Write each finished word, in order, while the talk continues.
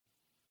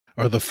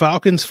Are the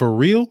Falcons for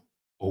real,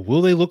 or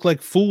will they look like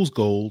fool's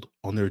gold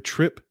on their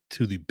trip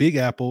to the Big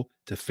Apple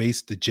to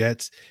face the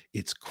Jets?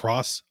 It's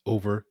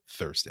crossover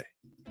Thursday.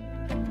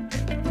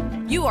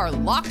 You are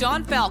Locked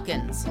On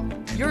Falcons,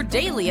 your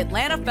daily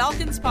Atlanta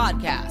Falcons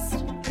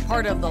podcast.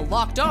 Part of the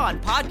Locked On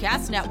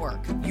Podcast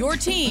Network, your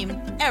team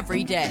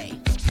every day.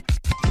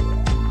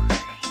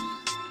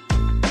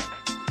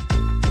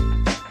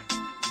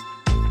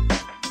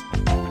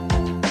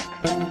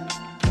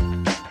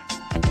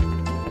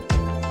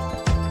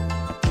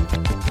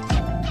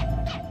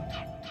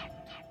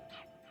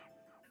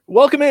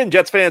 Welcome in,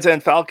 Jets fans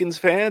and Falcons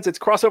fans. It's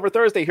Crossover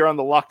Thursday here on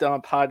the Locked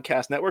On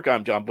Podcast Network.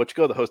 I'm John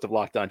Butchko, the host of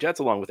Locked On Jets,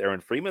 along with Aaron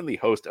Freeman, the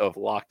host of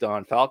Locked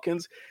On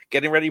Falcons.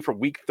 Getting ready for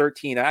Week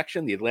 13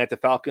 action, the Atlanta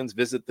Falcons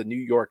visit the New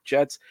York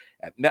Jets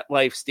at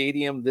MetLife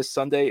Stadium this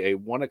Sunday, a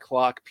 1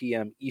 o'clock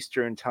p.m.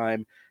 Eastern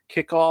Time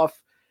kickoff.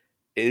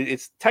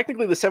 It's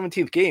technically the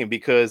 17th game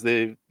because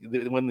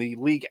when the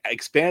league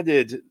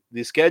expanded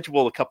the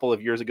schedule a couple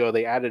of years ago,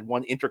 they added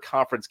one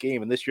interconference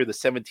game, and this year the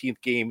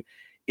 17th game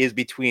is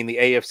between the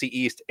AFC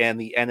East and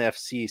the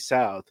NFC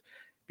South.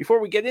 Before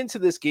we get into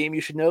this game,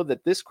 you should know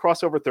that this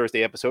Crossover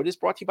Thursday episode is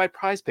brought to you by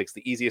Prize Picks,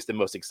 the easiest and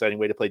most exciting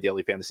way to play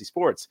daily fantasy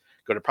sports.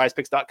 Go to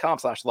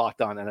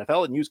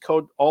prizepicks.com/LockedOnNFL and use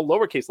code all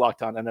lowercase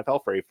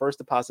LockedOnNFL for a first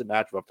deposit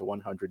match of up to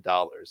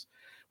 $100.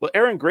 Well,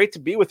 Aaron, great to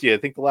be with you. I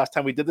think the last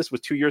time we did this was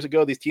 2 years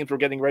ago. These teams were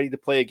getting ready to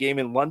play a game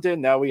in London.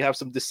 Now we have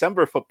some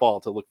December football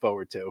to look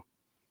forward to.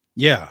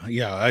 Yeah.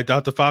 I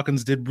thought the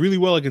Falcons did really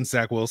well against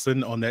Zach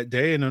Wilson on that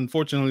day, and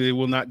unfortunately, they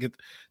will not get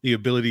the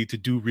ability to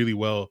do really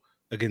well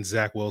against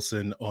Zach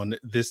Wilson on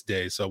this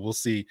day. So we'll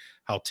see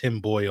how Tim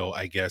Boyle,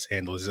 I guess,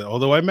 handles it.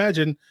 Although I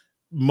imagine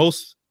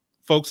most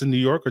folks in New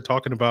York are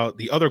talking about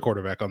the other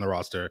quarterback on the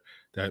roster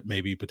that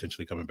may be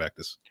potentially coming back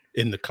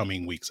in the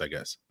coming weeks, I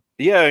guess.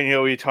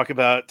 Yeah, we talk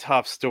about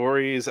top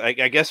stories. I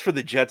guess for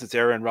the Jets, it's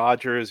Aaron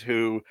Rodgers,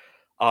 who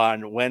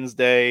on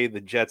Wednesday,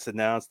 the Jets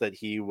announced that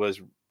he was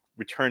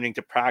returning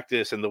to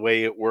practice, and the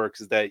way it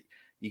works is that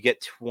you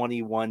get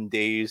 21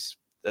 days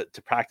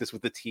to practice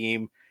with the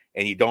team,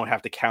 and you don't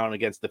have to count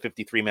against the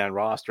 53-man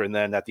roster. And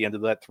then at the end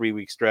of that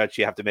 3-week stretch,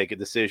 you have to make a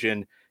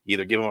decision,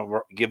 either give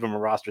him a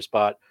roster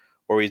spot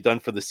or he's done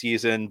for the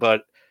season.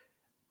 But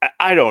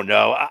I don't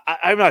know.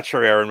 I'm not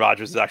sure Aaron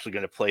Rodgers is actually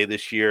going to play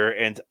this year,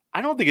 and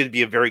I don't think it'd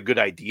be a very good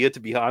idea, to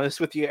be honest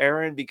with you,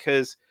 Aaron,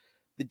 because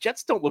the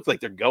Jets don't look like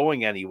they're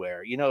going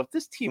anywhere. If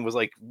this team was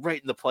like right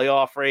in the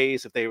playoff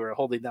race, if they were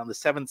holding down the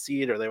 7th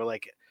seed, or they were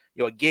like,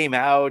 a game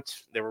out,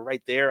 they were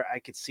right there, I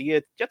could see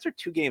it. Jets are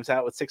 2 games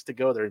out with 6 to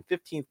go. They're in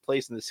 15th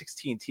place in the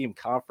 16-team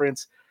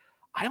conference.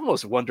 I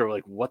almost wonder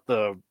like what's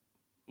the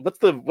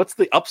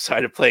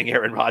upside of playing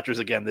Aaron Rodgers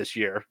again this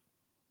year?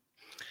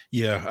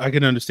 Yeah, I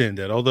can understand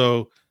that.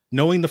 Although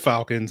knowing the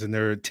Falcons and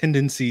their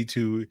tendency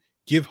to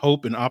give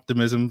hope and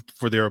optimism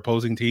for their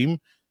opposing team,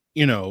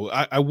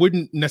 I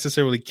wouldn't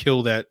necessarily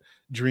kill that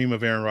dream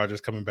of Aaron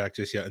Rodgers coming back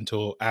just yet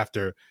until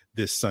after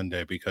this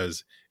Sunday,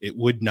 because it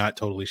would not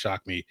totally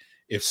shock me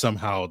if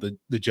somehow the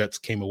Jets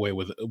came away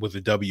with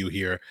a W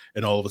here,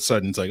 and all of a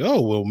sudden it's like,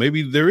 oh, well,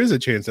 maybe there is a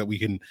chance that we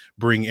can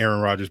bring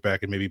Aaron Rodgers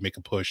back and maybe make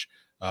a push.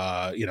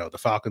 The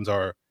Falcons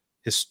are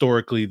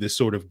historically this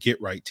sort of get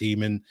right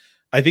team, and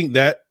I think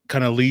that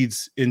kind of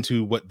leads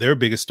into what their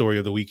biggest story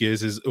of the week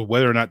is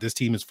whether or not this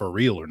team is for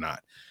real or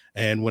not.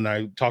 And when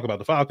I talk about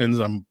the Falcons,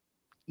 I'm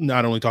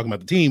not only talking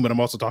about the team, but I'm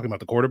also talking about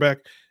the quarterback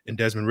and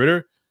Desmond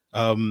Ridder,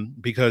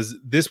 because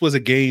this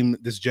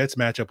Jets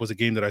matchup was a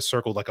game that I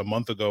circled like a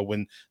month ago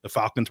when the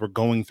Falcons were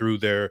going through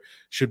their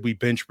should we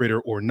bench Ridder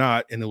or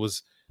not. And it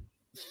was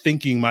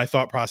my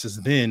thought process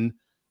then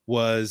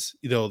was,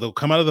 they'll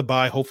come out of the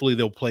bye. Hopefully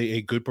they'll play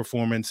a good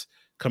performance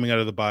coming out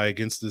of the bye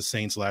against the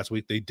Saints last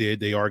week. They did.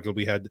 They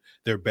arguably had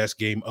their best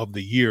game of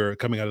the year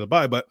coming out of the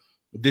bye, but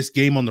this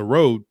game on the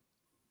road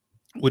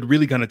would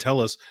really kind of tell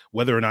us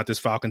whether or not this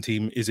Falcon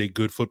team is a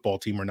good football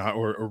team or not,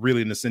 or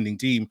really an ascending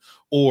team,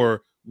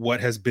 or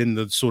what has been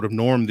the sort of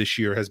norm this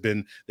year has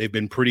been they've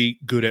been pretty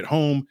good at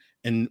home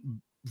and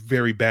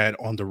very bad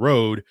on the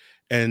road.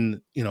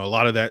 And, a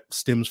lot of that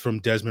stems from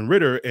Desmond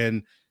Ridder,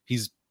 and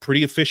he's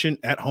pretty efficient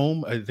at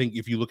home. I think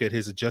if you look at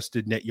his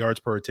adjusted net yards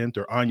per attempt,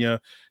 or Anya,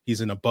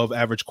 he's an above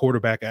average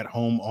quarterback at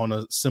home on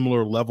a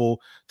similar level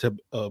to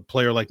a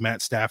player like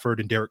Matt Stafford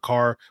and Derek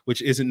Carr,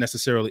 which isn't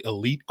necessarily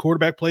elite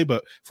quarterback play,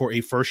 but for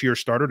a first year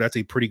starter, that's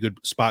a pretty good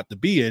spot to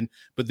be in.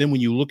 But then when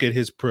you look at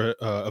his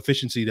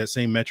efficiency, that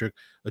same metric,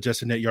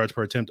 adjusted net yards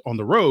per attempt on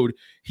the road,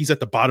 he's at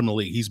the bottom of the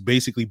league. He's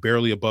basically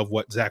barely above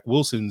what Zach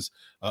Wilson's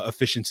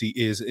efficiency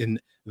is in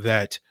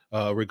that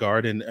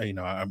regard. And,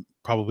 I'm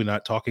probably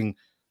not talking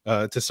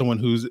to someone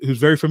who's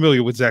very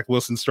familiar with Zach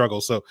Wilson's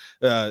struggles. So,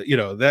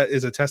 that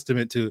is a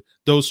testament to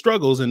those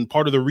struggles. And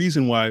part of the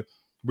reason why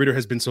Ridder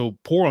has been so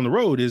poor on the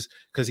road is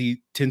because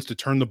he tends to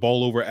turn the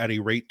ball over at a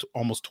rate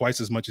almost twice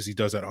as much as he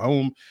does at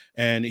home.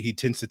 And he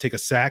tends to take a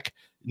sack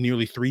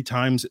nearly 3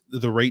 times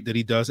the rate that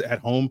he does at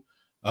home.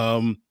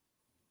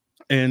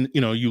 And,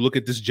 you look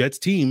at this Jets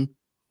team,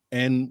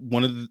 And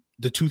one of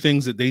the two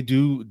things that they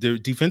do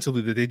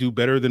defensively that they do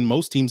better than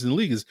most teams in the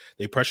league is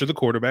they pressure the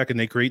quarterback and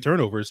they create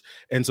turnovers.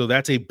 And so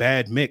that's a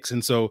bad mix.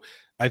 And so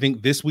I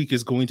think this week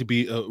is going to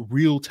be a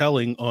real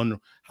telling on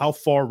how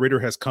far Ritter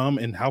has come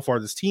and how far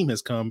this team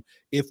has come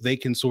if they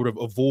can sort of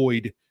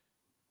avoid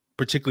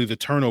particularly the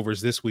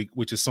turnovers this week,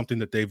 which is something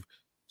that they've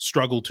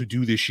struggled to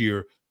do this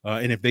year.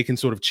 And if they can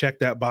sort of check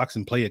that box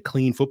and play a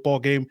clean football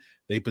game,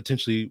 they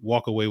potentially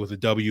walk away with a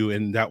W,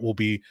 and that will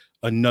be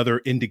another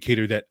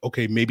indicator that,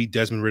 okay, maybe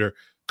Desmond Ritter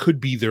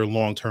could be their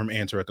long-term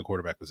answer at the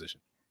quarterback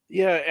position.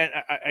 Yeah, and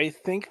I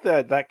think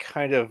that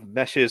kind of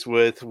meshes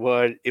with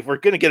what, if we're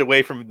going to get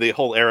away from the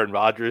whole Aaron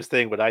Rodgers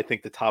thing, what I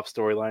think the top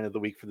storyline of the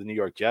week for the New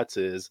York Jets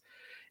is,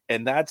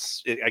 and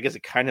that's, I guess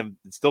it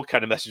still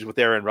kind of meshes with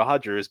Aaron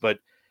Rodgers, but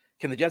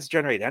can the Jets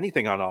generate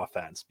anything on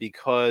offense?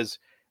 Because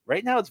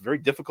right now it's very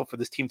difficult for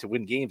this team to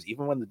win games,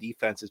 even when the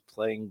defense is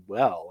playing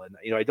well.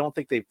 And, I don't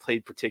think they've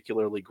played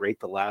particularly great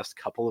the last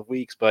couple of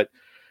weeks, but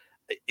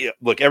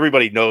look,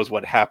 everybody knows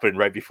what happened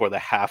right before the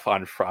half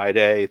on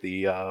Friday,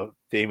 the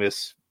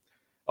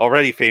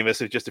already famous,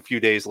 just a few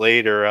days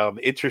later,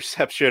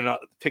 interception,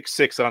 pick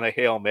six on a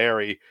Hail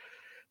Mary.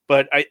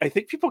 But I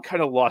think people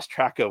kind of lost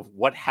track of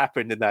what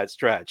happened in that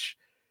stretch.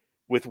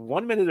 With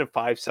 1 minute and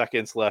 5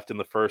 seconds left in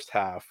the first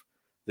half,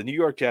 the New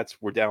York Jets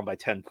were down by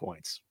 10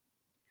 points.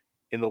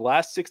 In the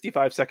last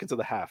 65 seconds of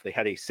the half, they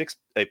had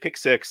a pick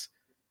six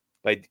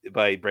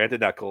by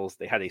Brandon Eccles.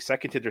 They had a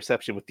second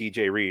interception with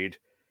DJ Reed,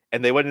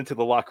 and they went into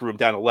the locker room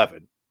down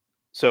 11.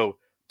 So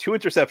 2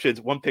 interceptions,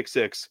 1 pick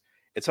six,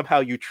 and somehow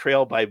you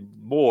trail by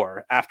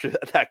more after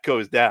that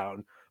goes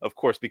down, of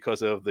course,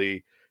 because of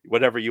the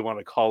whatever you want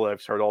to call it.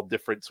 I've heard all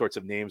different sorts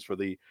of names for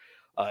the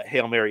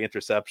Hail Mary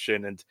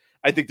interception. And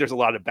I think there's a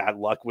lot of bad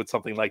luck with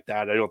something like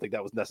that. I don't think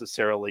that was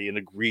necessarily an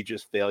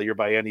egregious failure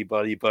by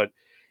anybody, but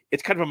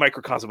it's kind of a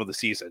microcosm of the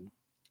season.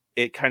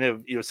 It kind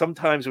of,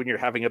 sometimes when you're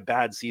having a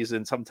bad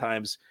season,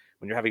 sometimes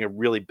when you're having a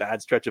really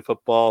bad stretch of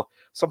football,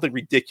 something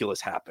ridiculous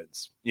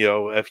happens.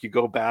 If you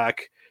go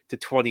back to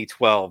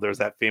 2012, there's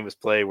that famous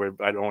play where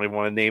I don't even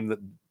want to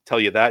tell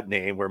you that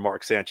name, where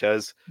Mark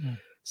Sanchez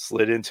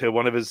slid into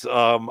one of his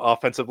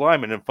offensive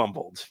linemen and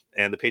fumbled,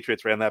 and the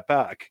Patriots ran that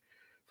back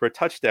for a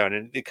touchdown.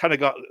 And it kind of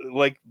got,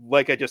 like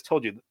I just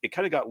told you, it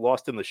kind of got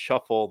lost in the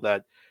shuffle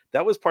that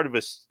was part of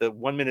a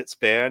 1 minute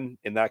span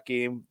in that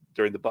game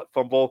during the butt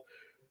fumble,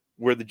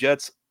 where the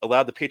Jets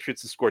allowed the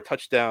Patriots to score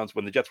touchdowns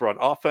when the Jets were on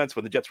offense,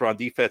 when the Jets were on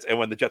defense, and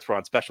when the Jets were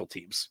on special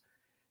teams.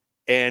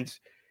 And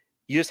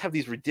you just have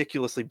these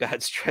ridiculously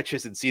bad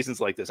stretches in seasons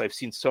like this. I've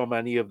seen so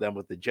many of them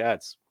with the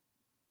Jets.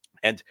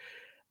 And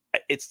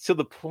it's to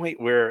the point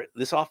where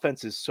this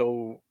offense is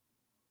so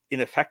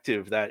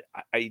ineffective that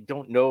I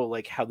don't know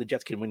how the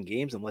Jets can win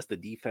games unless the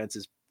defense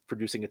is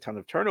producing a ton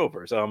of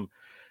turnovers.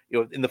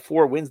 In the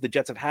 4 wins the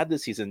Jets have had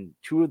this season,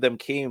 2 of them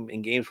came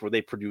in games where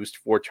they produced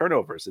 4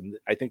 turnovers. And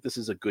I think this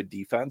is a good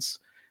defense.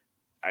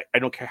 I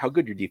don't care how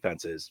good your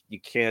defense is.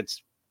 You can't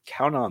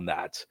count on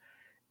that.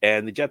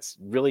 And the Jets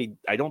really,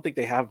 I don't think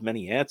they have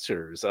many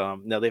answers.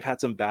 Now, they've had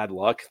some bad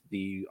luck.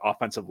 The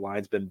offensive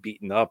line's been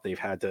beaten up. They've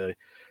had to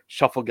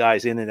shuffle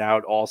guys in and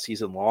out all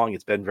season long.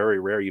 It's been very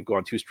rare. You've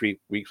gone 2 straight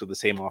weeks with the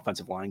same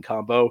offensive line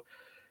combo.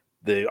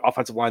 The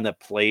offensive line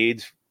that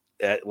played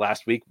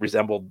last week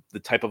resembled the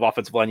type of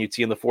offensive line you'd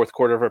see in the fourth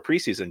quarter of a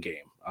preseason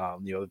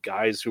game.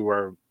 Guys who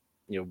are,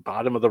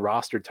 bottom of the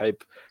roster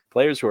type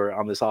players who are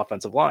on this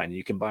offensive line.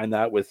 You combine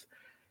that with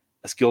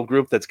a skill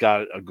group that's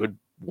got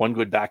one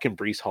good back in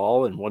Breece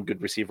Hall and one good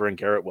receiver in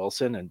Garrett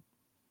Wilson and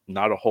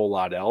not a whole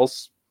lot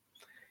else.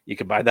 You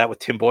combine that with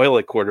Tim Boyle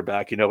at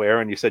quarterback.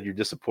 Aaron, you said you're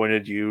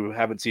disappointed you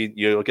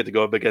don't get to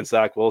go up against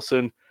Zach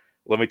Wilson.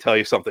 Let me tell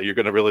you something. You're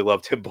going to really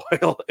love Tim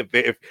Boyle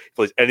if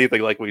plays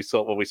anything like what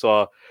we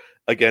saw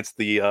against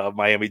the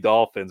Miami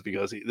Dolphins,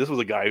 because this was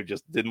a guy who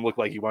just didn't look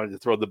like he wanted to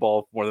throw the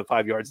ball more than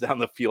 5 yards down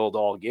the field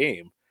all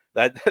game.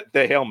 That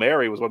the Hail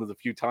Mary was one of the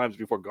few times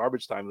before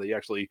garbage time that he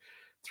actually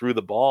threw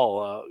the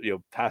ball,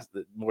 past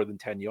more than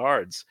 10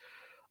 yards.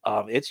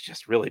 It's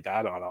just really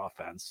bad on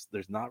offense.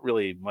 There's not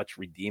really much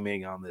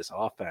redeeming on this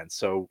offense.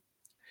 So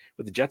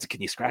with the Jets,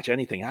 can you scratch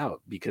anything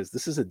out? Because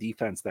this is a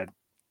defense that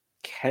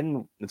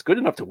it's good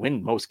enough to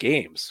win most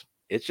games.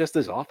 It's just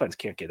this offense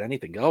can't get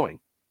anything going.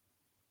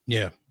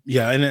 Yeah.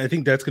 And I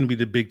think that's going to be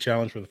the big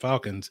challenge for the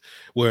Falcons,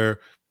 where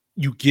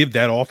you give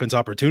that offense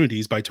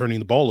opportunities by turning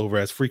the ball over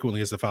as frequently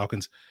as the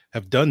Falcons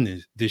have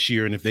done this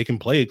year. And if they can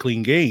play a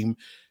clean game,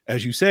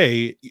 as you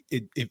say,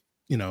 it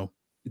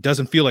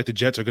doesn't feel like the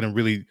Jets are going to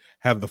really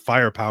have the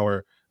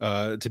firepower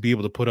to be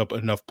able to put up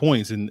enough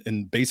points.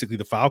 And basically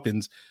the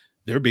Falcons,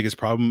 their biggest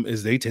problem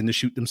is they tend to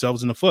shoot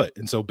themselves in the foot.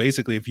 And so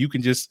basically, if you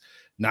can just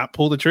not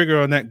pull the trigger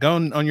on that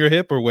gun on your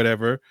hip or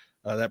whatever,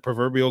 that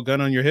proverbial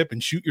gun on your hip,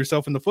 and shoot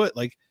yourself in the foot,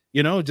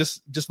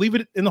 just leave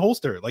it in the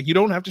holster. You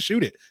don't have to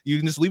shoot it. You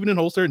can just leave it in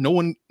the holster. No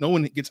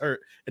one gets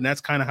hurt. And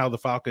that's kind of how the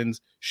Falcons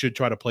should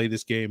try to play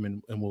this game.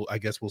 And we'll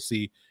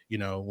see,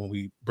 when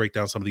we break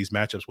down some of these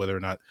matchups, whether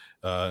or not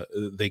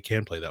they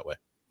can play that way.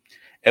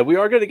 And we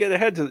are going to get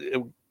ahead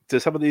to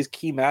some of these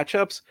key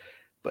matchups.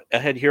 But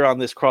ahead here on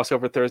this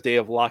crossover Thursday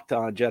of Locked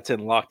On Jets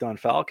and Locked On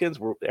Falcons,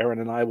 where Aaron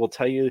and I will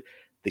tell you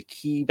the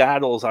key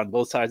battles on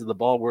both sides of the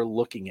ball we're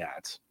looking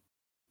at.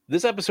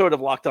 This episode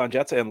of Locked On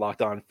Jets and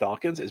Locked On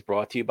Falcons is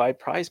brought to you by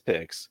Prize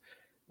Picks.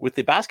 With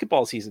the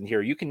basketball season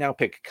here, you can now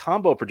pick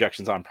combo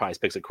projections on Prize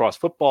Picks across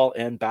football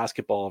and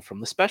basketball from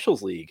the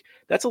Specials League.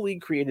 That's a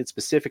league created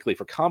specifically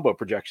for combo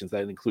projections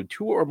that include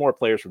 2 or more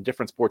players from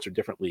different sports or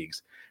different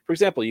leagues. For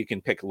example, you can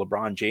pick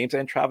LeBron James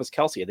and Travis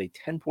Kelce at a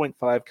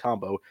 10.5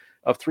 combo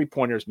of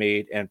 3-pointers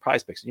made and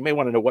Prize Picks. You may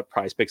want to know what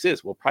Prize Picks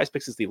is. Well, Prize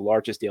Picks is the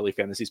largest daily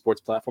fantasy sports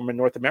platform in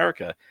North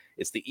America.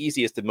 It's the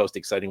easiest and most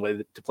exciting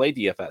way to play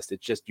DFS.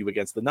 It's just you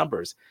against the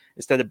numbers.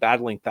 Instead of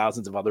battling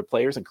thousands of other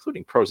players,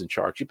 including pros and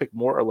sharks, you pick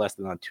more or less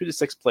than on 2 to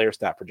 6 player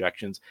stat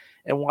projections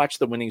and watch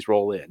the winnings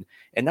roll in.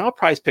 And now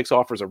Prize Picks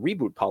offers a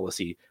reboot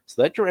policy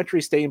so that your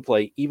entries stay in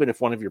play even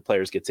if one of your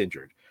players gets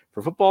injured.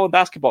 For football and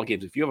basketball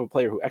games, if you have a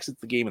player who exits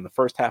the game in the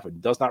first half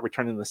and does not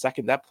return in the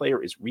second, that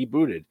player is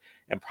rebooted.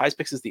 And Prize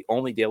Picks is the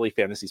only daily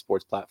fantasy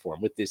sports platform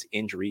with this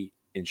injury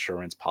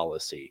insurance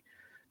policy.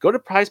 Go to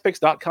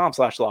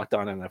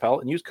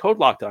prizepicks.com/LockedOnNFL and use code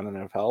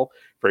LockedOnNFL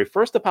for a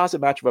first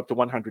deposit match of up to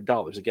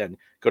 $100. Again,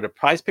 go to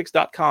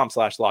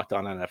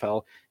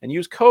prizepicks.com/LockedOnNFL and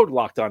use code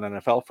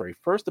LockedOnNFL for a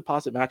first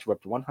deposit match of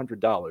up to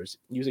 $100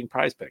 using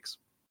Prize Picks.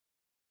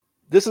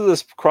 This is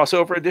this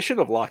crossover edition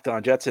of Locked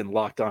On Jets and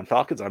Locked On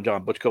Falcons. I'm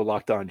John Butchko,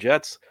 Locked On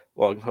Jets,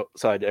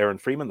 alongside Aaron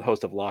Freeman, the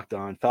host of Locked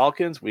On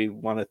Falcons. We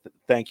want to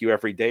thank you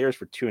everydayers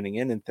for tuning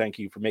in, and thank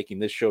you for making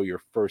this show your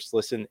first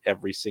listen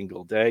every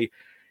single day.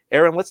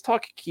 Aaron, let's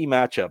talk key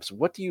matchups.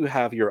 What do you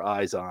have your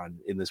eyes on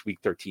in this Week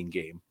 13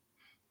 game?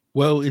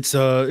 Well, it's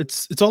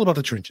all about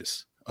the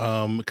trenches,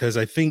 because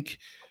I think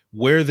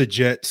where the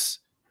Jets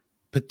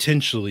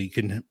potentially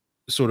can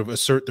sort of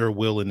assert their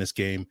will in this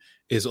game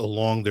is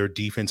along their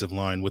defensive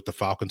line with the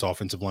Falcons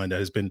offensive line that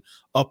has been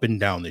up and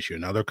down this year.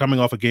 Now they're coming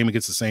off a game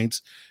against the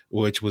Saints,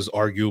 which was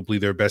arguably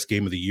their best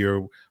game of the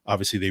year.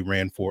 Obviously they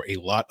ran for a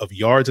lot of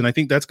yards, and I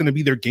think that's going to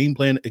be their game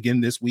plan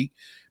again this week,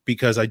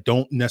 because I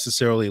don't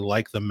necessarily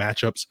like the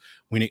matchups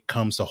when it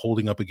comes to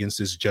holding up against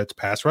this Jets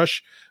pass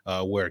rush,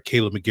 where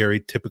Caleb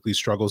McGarry typically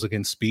struggles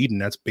against speed. And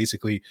that's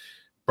basically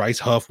Bryce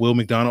Huff, Will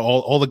McDonald,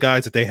 all the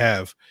guys that they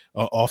have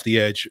off the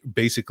edge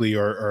basically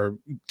are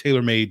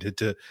tailor-made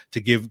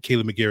to give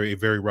Caleb McGarry a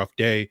very rough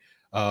day.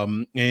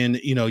 And,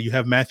 you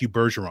have Matthew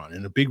Bergeron.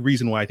 And a big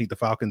reason why I think the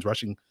Falcons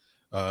rushing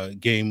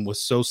game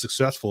was so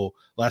successful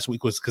last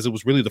week was because it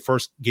was really the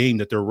first game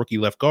that their rookie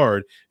left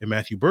guard, and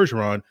Matthew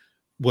Bergeron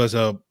was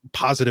a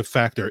positive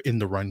factor in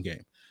the run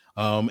game.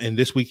 And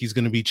this week he's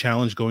going to be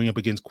challenged going up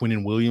against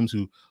Quinnen Williams,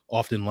 who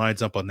often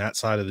lines up on that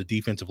side of the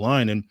defensive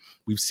line. And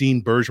we've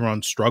seen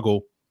Bergeron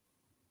struggle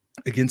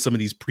against some of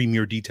these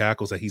premier D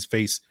tackles that he's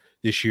faced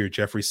this year,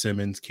 Jeffrey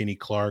Simmons, Kenny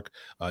Clark,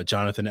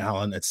 Jonathan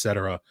Allen,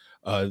 etc.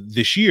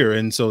 This year.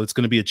 And so it's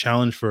going to be a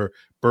challenge for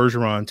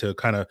Bergeron to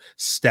kind of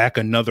stack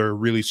another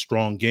really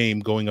strong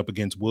game going up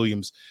against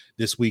Williams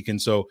this week. And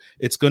so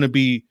it's going to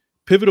be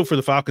pivotal for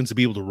the Falcons to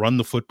be able to run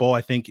the football,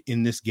 I think,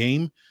 in this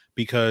game,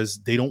 because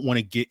they don't want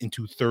to get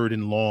into 3rd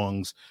and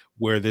longs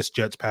where this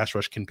Jets pass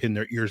rush can pin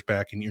their ears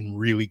back and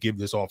really give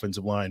this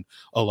offensive line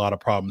a lot of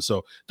problems.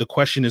 So the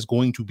question is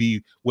going to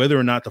be whether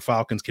or not the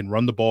Falcons can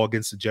run the ball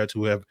against the Jets,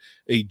 who have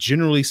a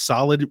generally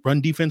solid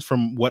run defense.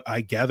 From what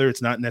I gather,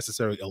 it's not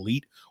necessarily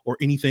elite or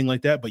anything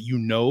like that, but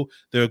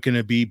they're going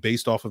to be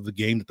based off of the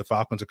game that the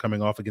Falcons are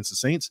coming off against the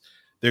Saints.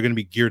 They're going to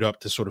be geared up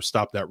to sort of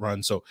stop that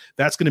run. So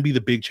that's going to be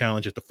the big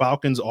challenge. If the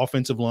Falcons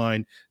offensive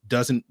line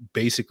doesn't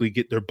basically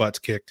get their butts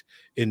kicked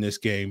in this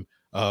game,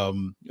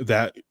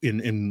 that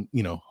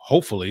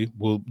hopefully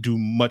will do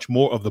much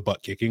more of the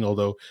butt kicking.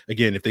 Although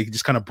again, if they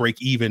just kind of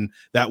break even,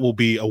 that will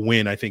be a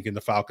win, I think, in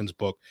the Falcons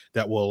book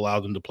that will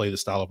allow them to play the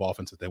style of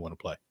offense that they want to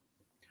play.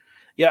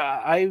 Yeah,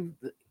 I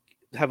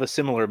have a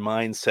similar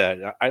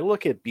mindset. I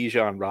look at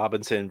Bijan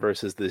Robinson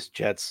versus this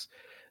Jets,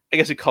 I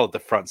guess we call it the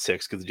front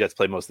six because the Jets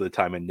play most of the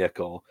time in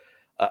nickel.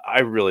 I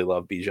really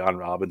love Bijan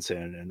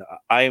Robinson, and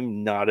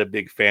I'm not a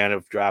big fan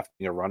of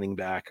drafting a running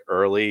back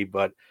early,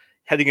 but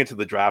heading into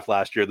the draft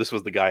last year, this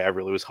was the guy I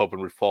really was hoping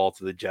would fall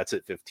to the Jets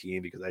at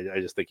 15 because I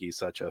just think he's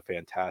such a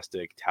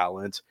fantastic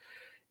talent.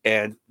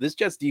 And this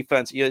Jets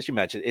defense, as you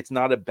mentioned, it's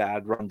not a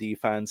bad run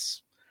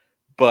defense,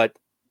 but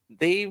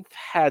they've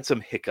had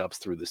some hiccups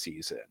through the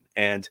season.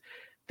 And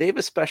they've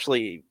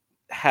especially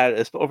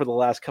had, over the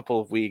last couple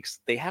of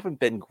weeks, they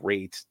haven't been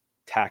great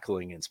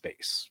tackling in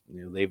space.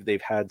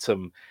 They've had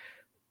some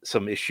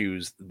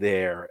issues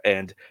there.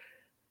 And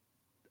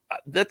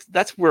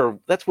that's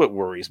what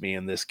worries me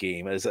in this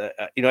game is,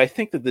 I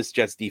think that this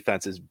Jets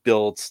defense is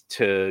built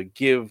to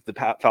give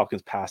the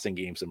Falcons passing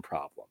game some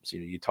problems.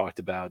 You talked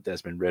about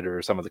Desmond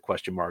Ridder, some of the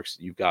question marks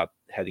you've got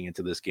heading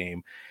into this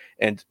game,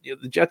 and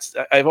the Jets.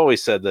 I've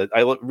always said that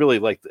I really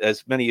like,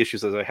 as many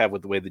issues as I have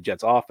with the way the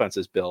Jets offense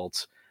is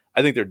built,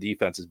 I think their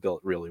defense is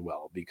built really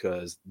well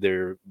because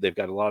they've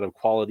got a lot of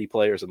quality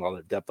players and a lot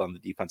of depth on the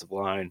defensive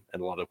line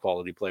and a lot of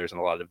quality players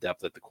and a lot of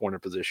depth at the corner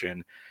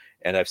position.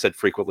 And I've said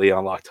frequently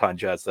on Locked On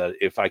Jets that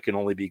if I can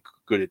only be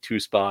good at 2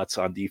 spots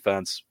on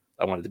defense,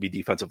 I want it to be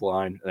defensive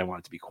line, and I want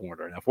it to be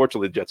corner. And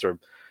unfortunately, the Jets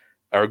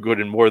are good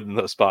in more than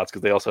those spots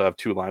because they also have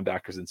 2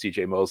 linebackers in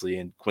C.J. Mosley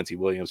and Quincy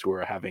Williams who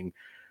are having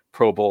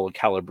Pro Bowl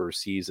caliber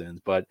seasons.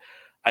 But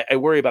I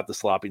worry about the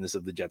sloppiness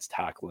of the Jets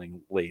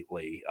tackling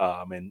lately.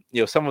 And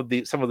some of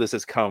this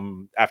has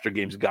come after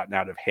games have gotten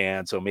out of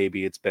hand. So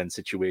maybe it's been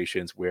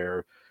situations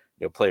where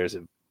players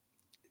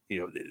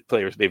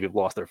maybe have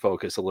lost their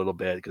focus a little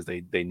bit because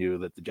they knew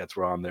that the Jets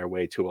were on their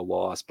way to a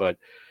loss. But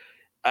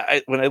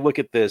when I look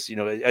at this,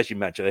 as you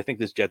mentioned, I think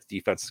this Jets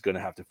defense is going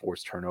to have to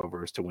force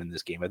turnovers to win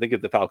this game. I think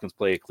if the Falcons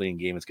play a clean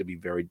game, it's going to be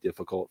very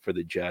difficult for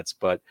the Jets.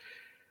 But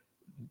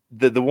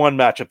the one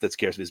matchup that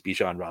scares me is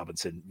Bijan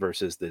Robinson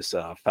versus this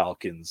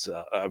Falcons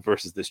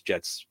versus this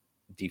Jets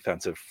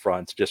defensive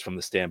front, just from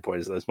the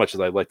standpoint, as much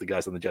as I like the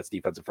guys on the Jets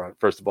defensive front.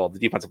 First of all, the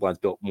defensive line's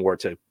built more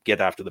to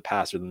get after the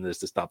passer than this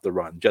to stop the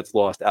run. Jets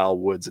lost Al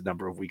Woods a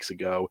number of weeks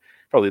ago,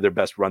 probably their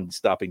best run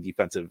stopping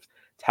defensive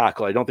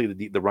tackle. I don't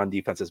think the run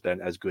defense has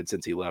been as good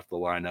since he left the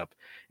lineup.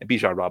 And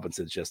Bijan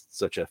Robinson's just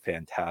such a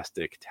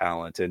fantastic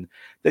talent. And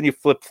then you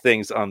flip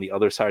things on the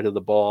other side of the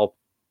ball,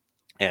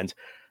 and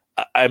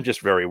I'm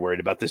just very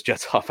worried about this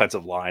Jets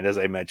offensive line. As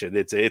I mentioned,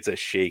 it's a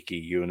shaky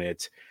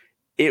unit.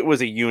 It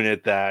was a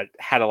unit that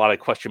had a lot of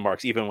question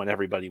marks, even when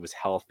everybody was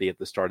healthy at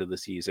the start of the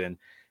season.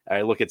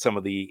 I look at some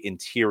of the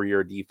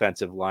interior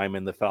defensive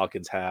linemen the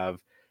Falcons have.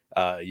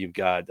 You've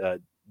got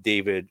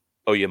David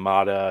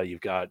Oyamada.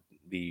 You've got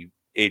the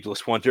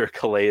ageless wonder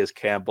Calais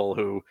Campbell,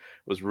 who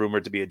was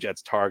rumored to be a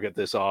Jets target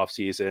this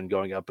offseason,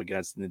 going up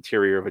against an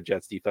interior of a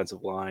Jets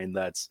defensive line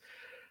that's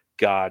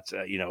got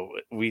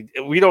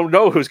we don't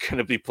know who's going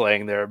to be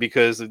playing there,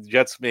 because the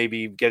Jets may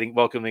be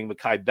welcoming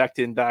Mekhi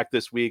Becton back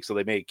this week, so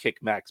they may kick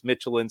Max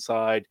Mitchell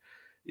inside.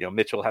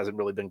 Mitchell hasn't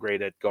really been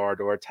great at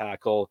guard or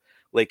tackle.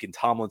 Laken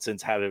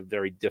Tomlinson's had a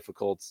very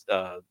difficult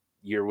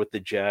year with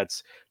the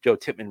Jets. Joe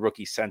Tippmann,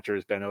 rookie center,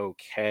 has been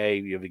okay.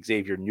 You have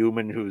Xavier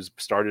Newman, who's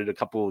started a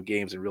couple of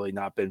games and really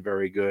not been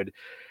very good.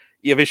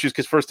 You have issues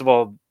because, first of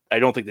all, I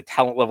don't think the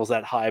talent level's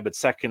that high, but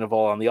second of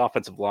all, on the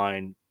offensive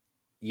line,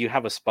 you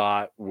have a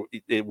spot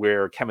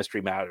where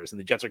chemistry matters. And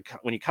the Jets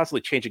when you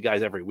constantly change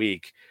guys every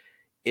week,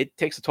 it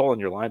takes a toll on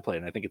your line play.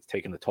 And I think it's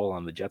taken a toll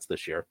on the Jets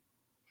this year.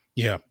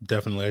 Yeah,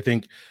 definitely. I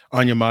think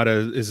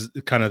Onyemata is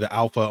kind of the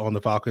alpha on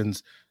the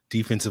Falcons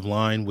defensive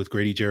line, with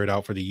Grady Jarrett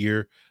out for the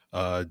year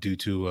due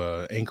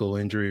to ankle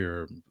injury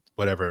or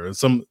whatever,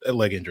 some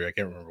leg injury. I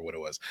can't remember what it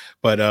was,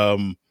 but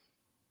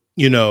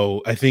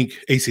I think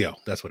ACL,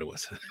 that's what it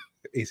was.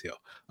 ACL,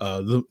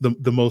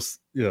 the most,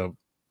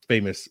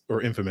 famous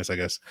or infamous, I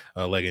guess,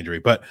 leg injury.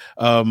 But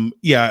so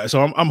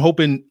I'm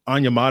hoping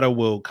Onyemata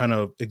will kind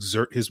of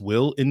exert his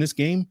will in this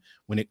game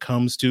when it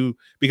comes to,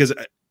 because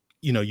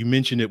you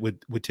mentioned it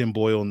with Tim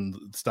Boyle and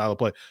the style of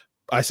play.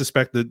 I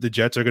suspect that the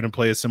Jets are going to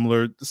play a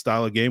similar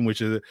style of game,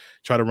 which is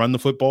try to run the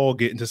football,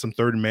 get into some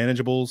third and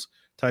manageables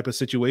type of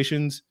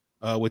situations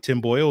with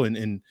Tim Boyle,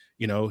 and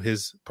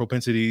his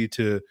propensity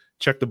to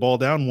check the ball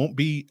down won't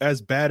be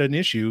as bad an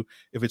issue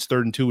if it's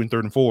 3rd and 2 and 3rd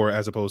and 4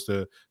 as opposed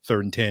to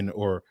 3rd and 10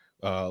 or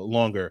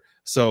longer.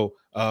 So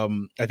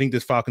I think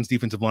this Falcons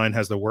defensive line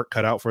has the work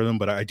cut out for them,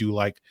 but I do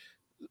like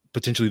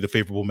potentially the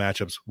favorable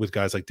matchups with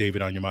guys like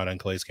David Onyemata and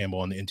Calais Campbell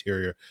on the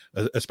interior,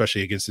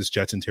 especially against this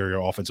Jets interior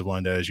offensive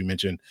line that, as you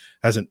mentioned,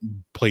 hasn't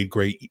played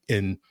great.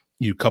 And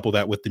you couple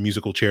that with the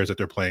musical chairs that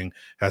they're playing,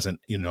 hasn't,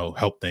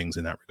 helped things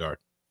in that regard.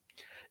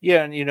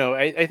 Yeah, and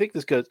I think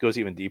this goes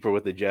even deeper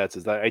with the Jets,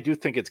 is that I do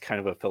think it's kind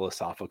of a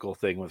philosophical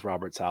thing with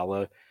Robert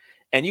Saleh.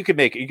 And you can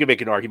make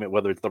an argument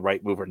whether it's the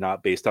right move or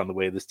not based on the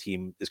way this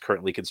team is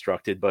currently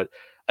constructed. But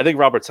I think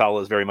Robert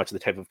Saleh is very much the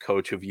type of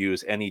coach who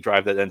views any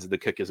drive that ends in the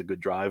kick as a good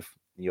drive.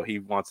 He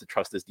wants to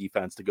trust his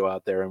defense to go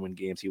out there and win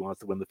games. He wants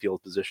to win the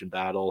field position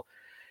battle.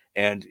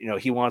 And,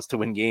 he wants to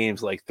win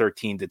games like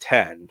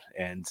 13-10.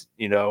 And,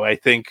 I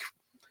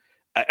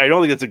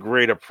don't think that's a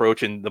great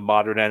approach in the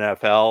modern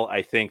NFL.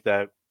 I think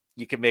that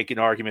you can make an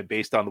argument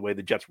based on the way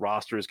the Jets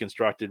roster is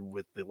constructed,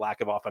 with the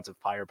lack of offensive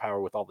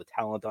firepower, with all the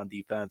talent on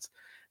defense.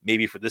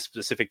 Maybe for this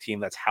specific team,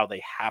 that's how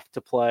they have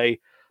to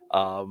play.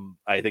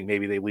 I think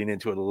maybe they lean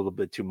into it a little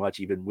bit too much,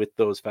 even with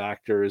those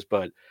factors.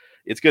 But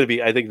it's going to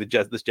be, I think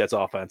this Jets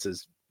offense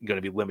is going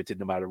to be limited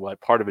no matter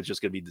what. Part of it's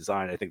just going to be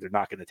designed. I think they're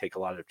not going to take a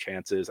lot of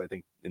chances. I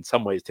think in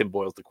some ways Tim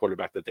Boyle's the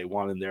quarterback that they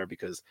want in there,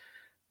 because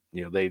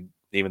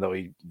even though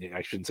I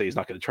shouldn't say he's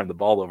not going to turn the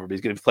ball over, but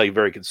he's going to play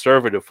very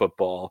conservative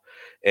football.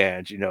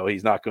 And,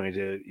 he's not going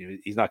to,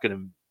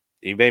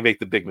 he may make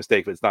the big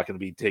mistake, but it's not going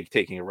to be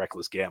taking a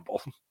reckless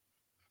gamble.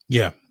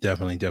 Yeah,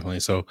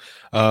 definitely. So,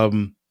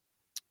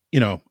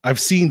 I've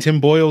seen Tim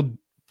Boyle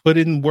put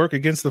in work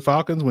against the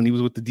Falcons when he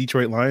was with the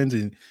Detroit Lions,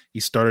 and he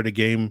started a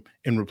game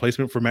in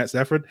replacement for Matt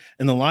Stafford,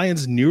 and the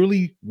Lions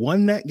nearly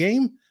won that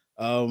game,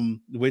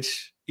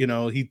 which,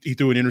 he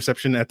threw an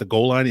interception at the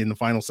goal line in the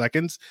final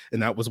seconds,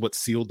 and that was what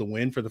sealed the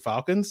win for the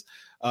Falcons.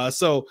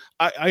 So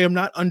I am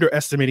not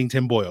underestimating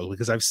Tim Boyle,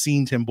 because I've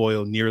seen Tim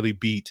Boyle nearly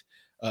beat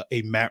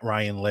a Matt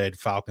Ryan-led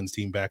Falcons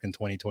team back in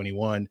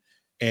 2021.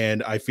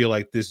 And I feel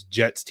like this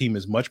Jets team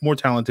is much more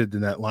talented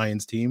than that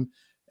Lions team.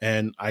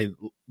 And I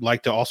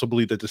like to also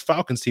believe that this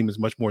Falcons team is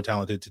much more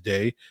talented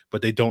today,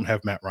 but they don't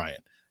have Matt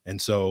Ryan.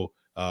 And so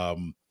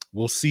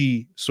we'll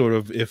see sort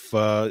of if,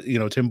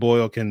 Tim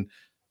Boyle can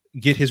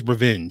get his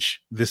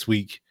revenge this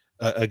week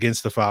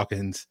against the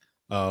Falcons.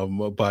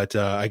 But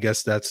I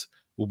guess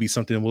will be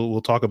something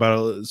we'll talk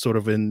about sort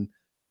of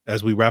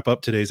as we wrap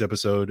up today's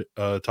episode,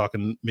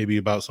 talking maybe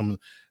about some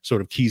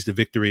sort of keys to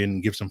victory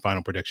and give some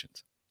final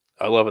predictions.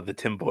 I love it. The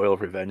Tim Boyle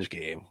revenge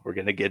game. We're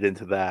going to get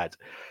into that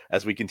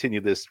as we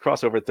continue this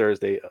crossover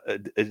Thursday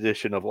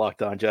edition of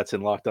Locked On Jets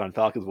and Locked On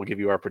Falcons. We'll give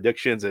you our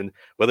predictions and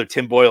whether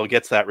Tim Boyle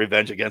gets that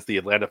revenge against the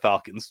Atlanta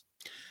Falcons.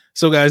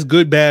 So, guys,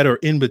 good, bad, or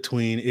in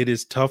between, it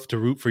is tough to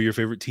root for your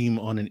favorite team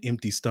on an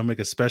empty stomach,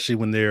 especially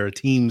when there are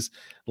teams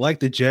like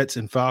the Jets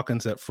and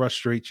Falcons that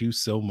frustrate you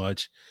so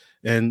much.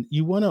 And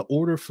you want to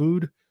order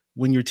food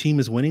when your team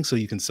is winning so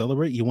you can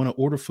celebrate. You want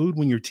to order food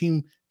when your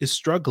team is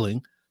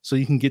struggling so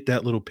you can get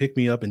that little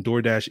pick-me-up, and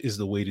DoorDash is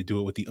the way to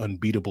do it with the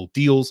unbeatable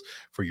deals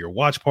for your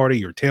watch party,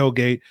 your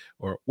tailgate,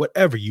 or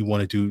whatever you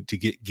want to do to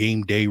get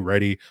game day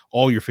ready.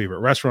 All your favorite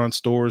restaurant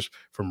stores,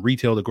 from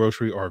retail to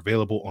grocery, are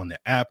available on the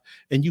app,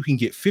 and you can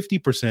get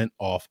 50%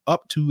 off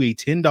up to a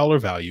 $10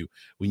 value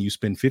when you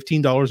spend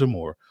 $15 or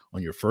more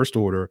on your first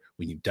order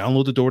when you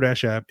download the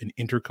DoorDash app and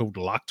enter code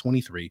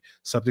LOCK23,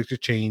 subject to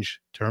change,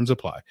 terms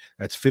apply.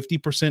 That's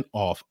 50%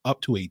 off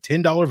up to a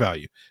 $10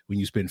 value when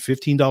you spend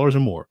 $15 or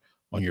more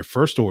on your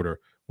first order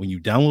when you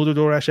download the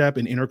DoorDash app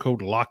and enter code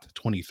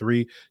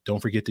LOCKED23. Don't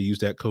forget to use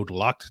that code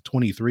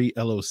LOCKED23,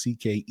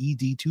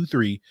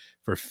 LOCKED23,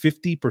 for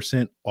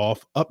 50%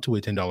 off up to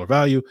a $10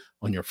 value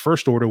on your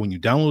first order when you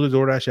download the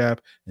DoorDash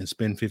app and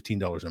spend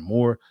 $15 or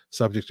more,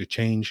 subject to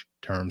change,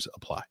 terms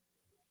apply.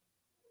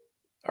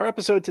 Our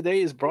episode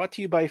today is brought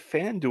to you by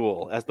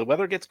FanDuel. As the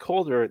weather gets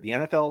colder, the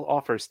NFL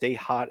offers stay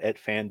hot at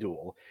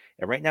FanDuel.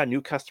 And right now,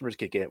 new customers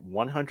can get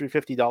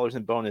 $150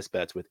 in bonus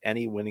bets with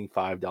any winning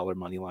 $5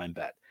 moneyline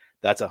bet.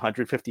 That's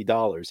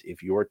 $150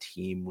 if your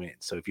team wins.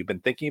 So if you've been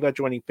thinking about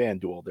joining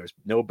FanDuel, there's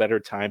no better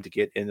time to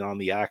get in on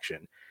the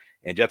action.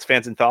 And Jets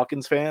fans and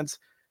Falcons fans,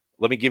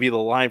 let me give you the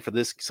line for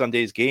this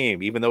Sunday's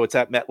game. Even though it's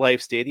at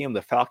MetLife Stadium,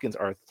 the Falcons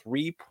are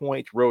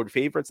 3-point road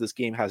favorites. This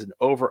game has an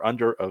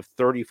over-under of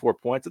 34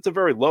 points. It's a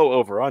very low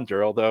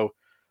over-under, although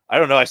I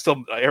don't know.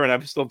 Aaron,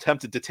 I'm still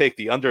tempted to take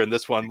the under in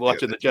this one,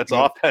 watching the Jets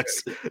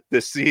offense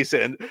this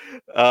season.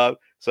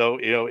 So,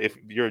 if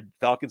you're a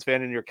Falcons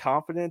fan and you're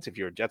confident, if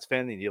you're a Jets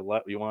fan and you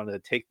want to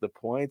take the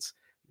points,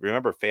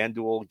 remember,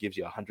 FanDuel gives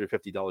you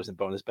 $150 in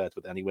bonus bets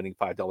with any winning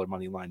 $5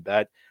 money line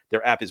bet.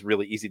 Their app is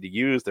really easy to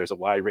use. There's a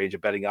wide range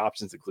of betting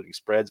options, including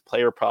spreads,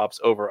 player props,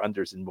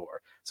 over-unders, and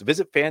more. So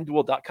visit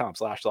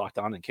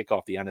FanDuel.com/lockedon and kick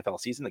off the NFL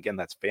season. Again,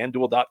 that's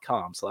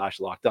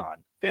FanDuel.com/lockedon.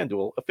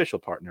 FanDuel, official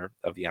partner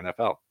of the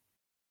NFL.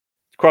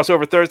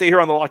 Crossover Thursday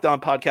here on the Locked On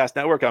Podcast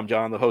Network. I'm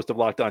John, the host of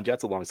Locked On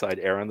Jets, alongside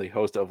Aaron, the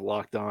host of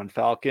Locked On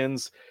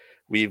Falcons.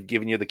 We've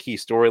given you the key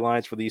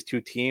storylines for these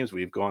two teams.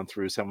 We've gone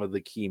through some of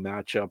the key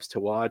matchups to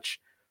watch.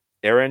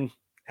 Aaron,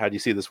 how do you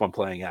see this one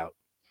playing out?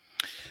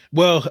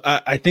 Well,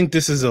 I think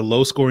this is a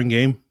low-scoring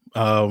game.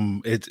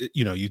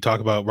 You talk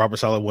about Robert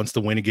Saleh wants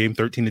to win a game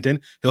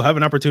 13-10. He'll have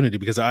an opportunity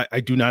because I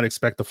do not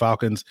expect the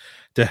Falcons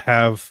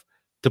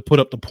to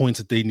put up the points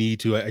that they need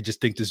to. I just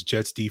think this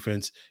Jets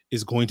defense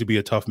is going to be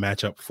a tough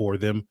matchup for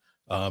them,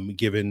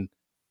 given,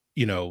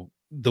 even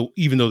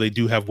though they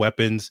do have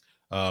weapons,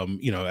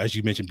 as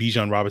you mentioned,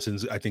 Bijan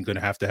Robinson's, I think, going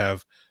to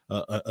have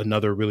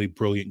another really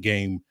brilliant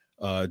game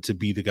to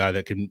be the guy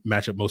that can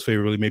match up most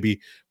favorably. Maybe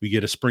we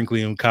get a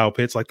sprinkling of Kyle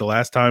Pitts like the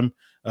last time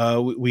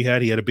he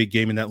had a big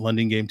game in that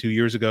London game 2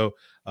 years ago.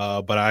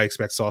 But I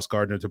expect Sauce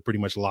Gardner to pretty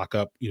much lock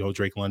up,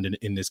 Drake London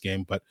in this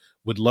game, but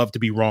would love to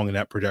be wrong in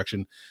that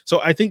projection. So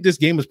I think this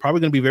game is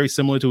probably going to be very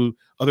similar to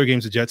other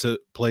games the Jets have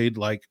played,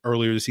 like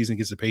earlier this season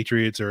against the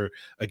Patriots or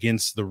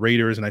against the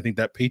Raiders. And I think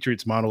that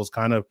Patriots model is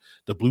kind of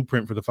the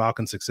blueprint for the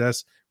Falcons'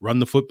 success. Run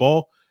the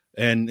football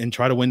and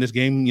try to win this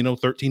game,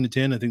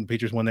 13-10. I think the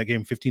Patriots won that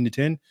game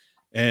 15-10.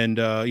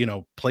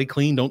 And, play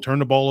clean. Don't turn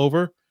the ball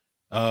over.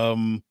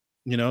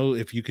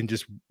 If you can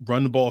just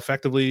run the ball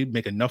effectively,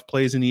 make enough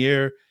plays in the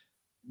air,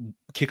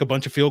 kick a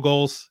bunch of field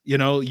goals,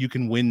 you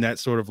can win that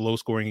sort of low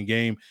scoring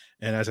game.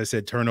 And as I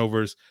said,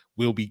 turnovers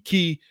will be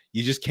key.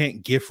 You just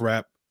can't gift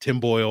wrap Tim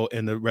Boyle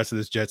and the rest of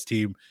this Jets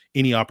team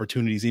any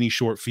opportunities, any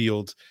short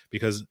fields,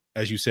 because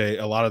as you say,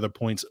 a lot of the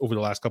points over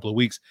the last couple of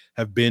weeks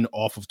have been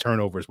off of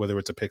turnovers, whether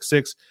it's a pick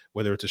six,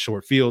 whether it's a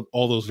short field,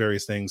 all those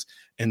various things.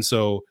 And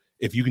so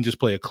if you can just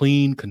play a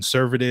clean,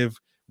 conservative,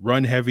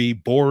 run heavy,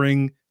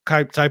 boring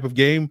type of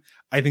game,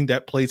 I think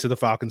that plays to the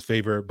Falcons'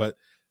 favor, but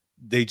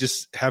they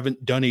just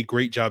haven't done a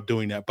great job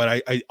doing that.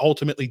 But I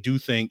ultimately do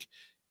think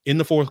in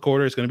the fourth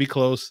quarter, it's going to be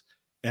close.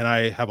 And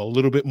I have a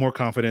little bit more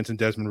confidence in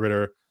Desmond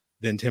Ridder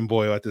than Tim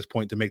Boyle at this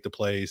point to make the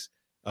plays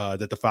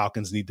that the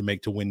Falcons need to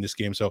make to win this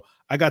game. So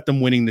I got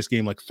them winning this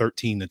game like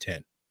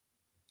 13-10.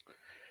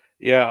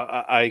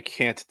 Yeah, I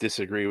can't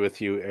disagree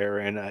with you,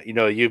 Aaron.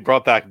 You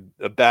brought back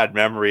a bad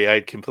memory.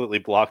 I completely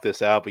blocked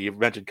this out, but you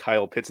mentioned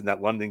Kyle Pitts in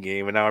that London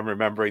game, and now I'm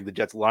remembering the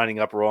Jets lining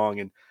up wrong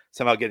and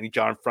somehow getting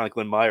John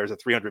Franklin Myers, a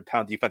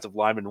 300-pound defensive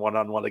lineman,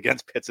 one-on-one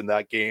against Pitts in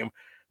that game.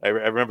 I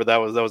remember that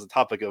was a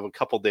topic of a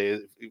couple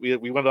days. We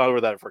went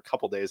over that for a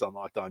couple days on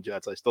Locked On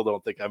Jets. I still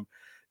don't think I'm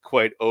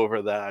quite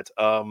over that.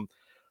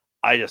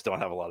 I just don't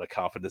have a lot of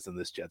confidence in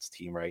this Jets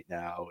team right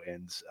now.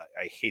 And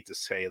I hate to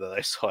say that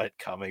I saw it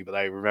coming, but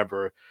I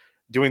remember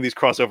doing these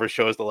crossover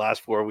shows the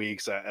last 4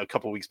 weeks. A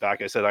couple weeks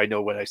back, I said, I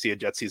know when I see a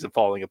Jets season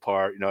falling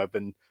apart. I've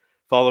been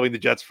following the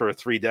Jets for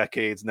 3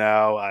 decades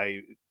now.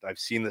 I've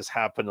seen this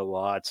happen a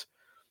lot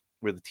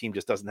where the team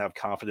just doesn't have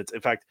confidence.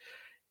 In fact,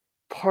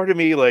 part of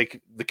me,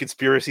 like the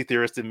conspiracy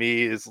theorist in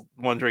me, is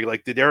wondering,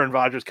 like, did Aaron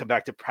Rodgers come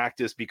back to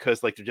practice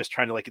because like they're just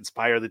trying to like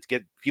inspire to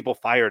get people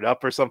fired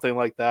up or something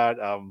like that?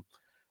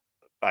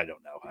 I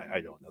don't know.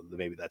 I don't know.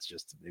 Maybe that's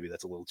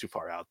a little too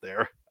far out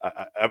there.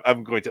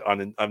 I'm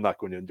not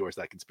going to endorse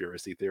that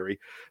conspiracy theory,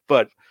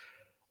 but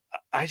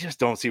I just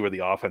don't see where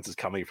the offense is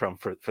coming from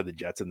for the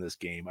Jets in this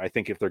game. I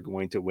think if they're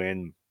going to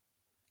win,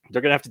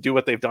 they're going to have to do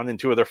what they've done in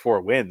 2 of their 4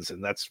 wins,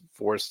 and that's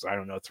force,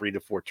 3 to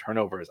 4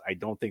 turnovers. I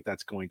don't think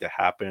that's going to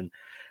happen.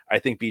 I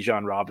think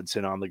Bijan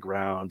Robinson on the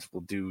ground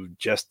will do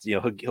just,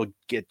 he'll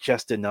get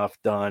just enough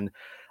done.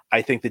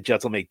 I think the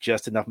Jets will make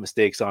just enough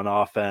mistakes on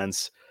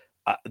offense.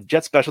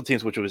 Jets special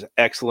teams, which was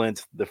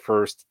excellent the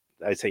first,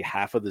 I'd say,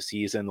 half of the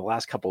season. The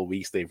last couple of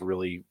weeks, they've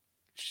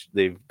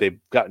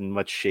gotten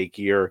much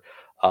shakier.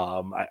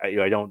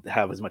 I don't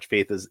have as much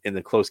faith as in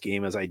the close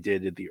game as I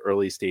did at the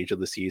early stage of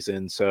the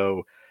season.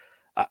 So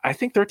I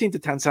think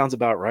 13-10 sounds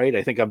about right.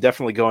 I think I'm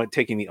definitely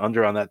taking the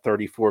under on that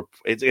 34.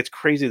 It's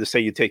crazy to say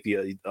you take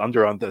the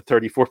under on the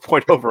 34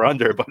 point over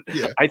under, but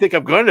yeah. I think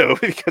I'm going to,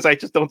 because I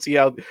just don't see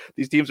how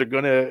these teams are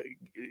going to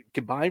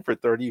combine for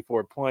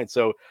 34 points.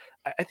 So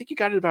I think you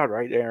got it about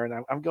right,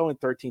 Aaron. I'm going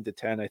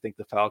 13-10. I think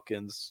the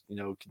Falcons,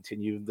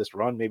 continue this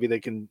run. Maybe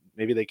they can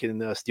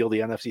steal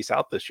the NFC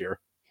South this year.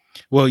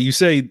 Well, you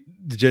say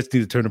the Jets need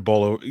to turn the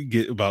ball over,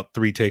 get about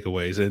 3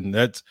 takeaways, and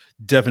that's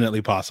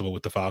definitely possible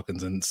with the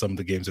Falcons and some of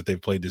the games that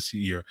they've played this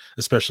year,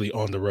 especially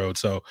on the road.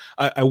 So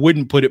I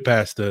wouldn't put it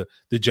past the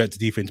Jets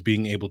defense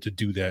being able to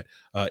do that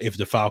if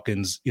the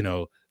Falcons,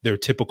 their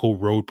typical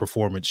road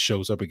performance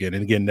shows up again.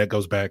 And again, that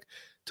goes back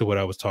to what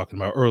I was talking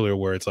about earlier,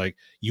 where it's like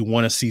you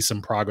want to see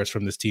some progress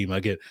from this team.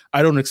 Again,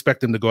 I don't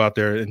expect them to go out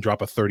there and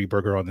drop a 30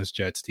 burger on this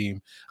Jets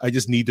team. I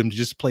just need them to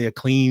just play a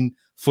clean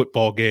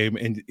football game.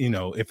 And,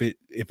 if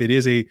it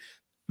is a,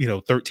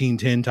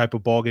 13-10 type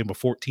of ball game, a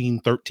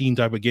 14-13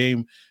 type of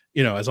game,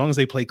 as long as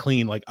they play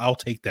clean, like I'll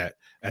take that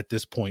at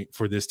this point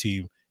for this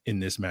team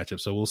in this matchup.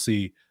 So we'll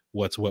see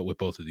what's what with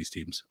both of these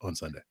teams on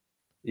Sunday.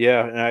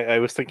 Yeah, and I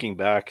was thinking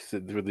back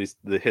through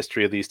the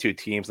history of these 2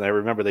 teams, and I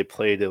remember they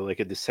played like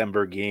a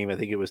December game. I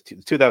think it was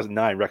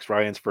 2009, Rex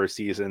Ryan's first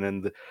season,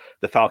 and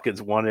the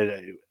Falcons won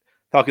it.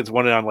 Falcons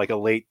won it on like a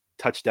late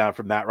touchdown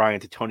from Matt Ryan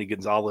to Tony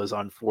Gonzalez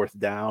on 4th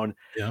down.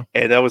 Yeah,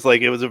 and that was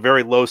it was a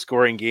very low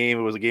scoring game.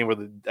 It was a game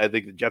where I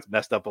think the Jets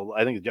messed up.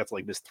 I think the Jets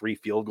missed 3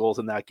 field goals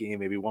in that game.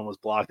 Maybe one was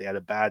blocked. They had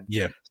a bad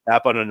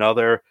snap on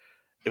another.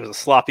 It was a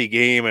sloppy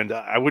game, and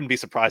I wouldn't be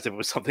surprised if it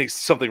was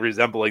something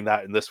resembling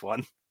that in this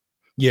one.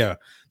 Yeah,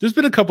 there's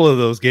been a couple of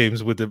those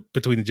games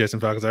between the Jets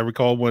and Falcons. I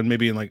recall one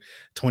maybe in like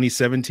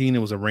 2017. It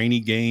was a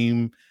rainy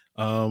game.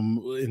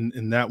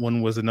 And that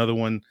one was another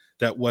one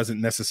that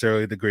wasn't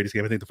necessarily the greatest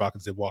game. I think the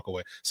Falcons did walk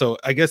away. So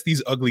I guess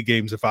these ugly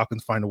games, the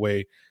Falcons find a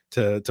way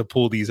to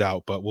pull these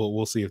out. But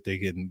we'll see if they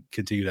can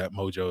continue that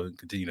mojo and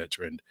continue that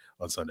trend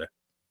on Sunday.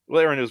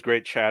 Well, Aaron, it was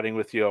great chatting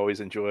with you. Always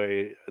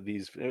enjoy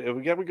these.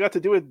 We got to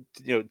do it.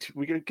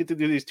 We get to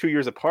do these 2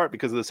 years apart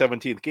because of the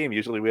 17th game.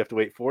 Usually we have to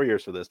wait 4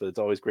 years for this, but it's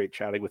always great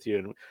chatting with you,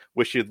 and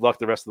wish you luck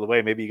the rest of the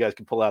way. Maybe you guys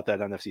can pull out that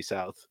NFC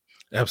South.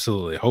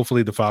 Absolutely.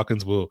 Hopefully the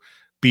Falcons will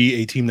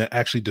be a team that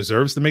actually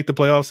deserves to make the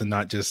playoffs and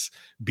not just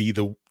be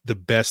the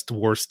best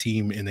worst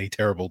team in a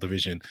terrible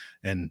division.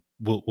 And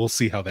we'll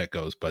see how that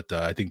goes. But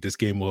I think this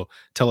game will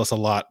tell us a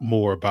lot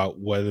more about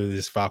whether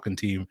this Falcon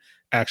team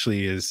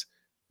actually is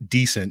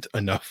decent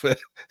enough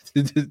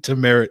to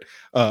merit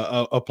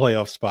a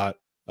playoff spot,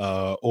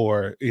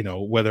 or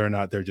whether or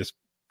not they're just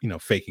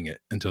faking it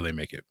until they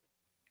make it.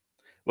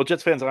 Well,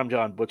 Jets fans, I'm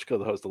John Butchko,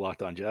 the host of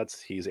Locked On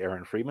Jets. He's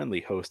Aaron Freeman,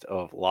 the host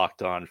of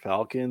Locked On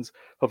Falcons.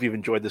 Hope you've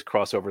enjoyed this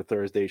crossover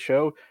Thursday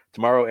show.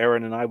 Tomorrow,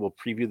 Aaron and I will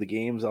preview the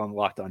games on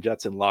Locked On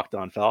Jets and Locked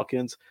On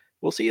Falcons.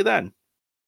 We'll see you then.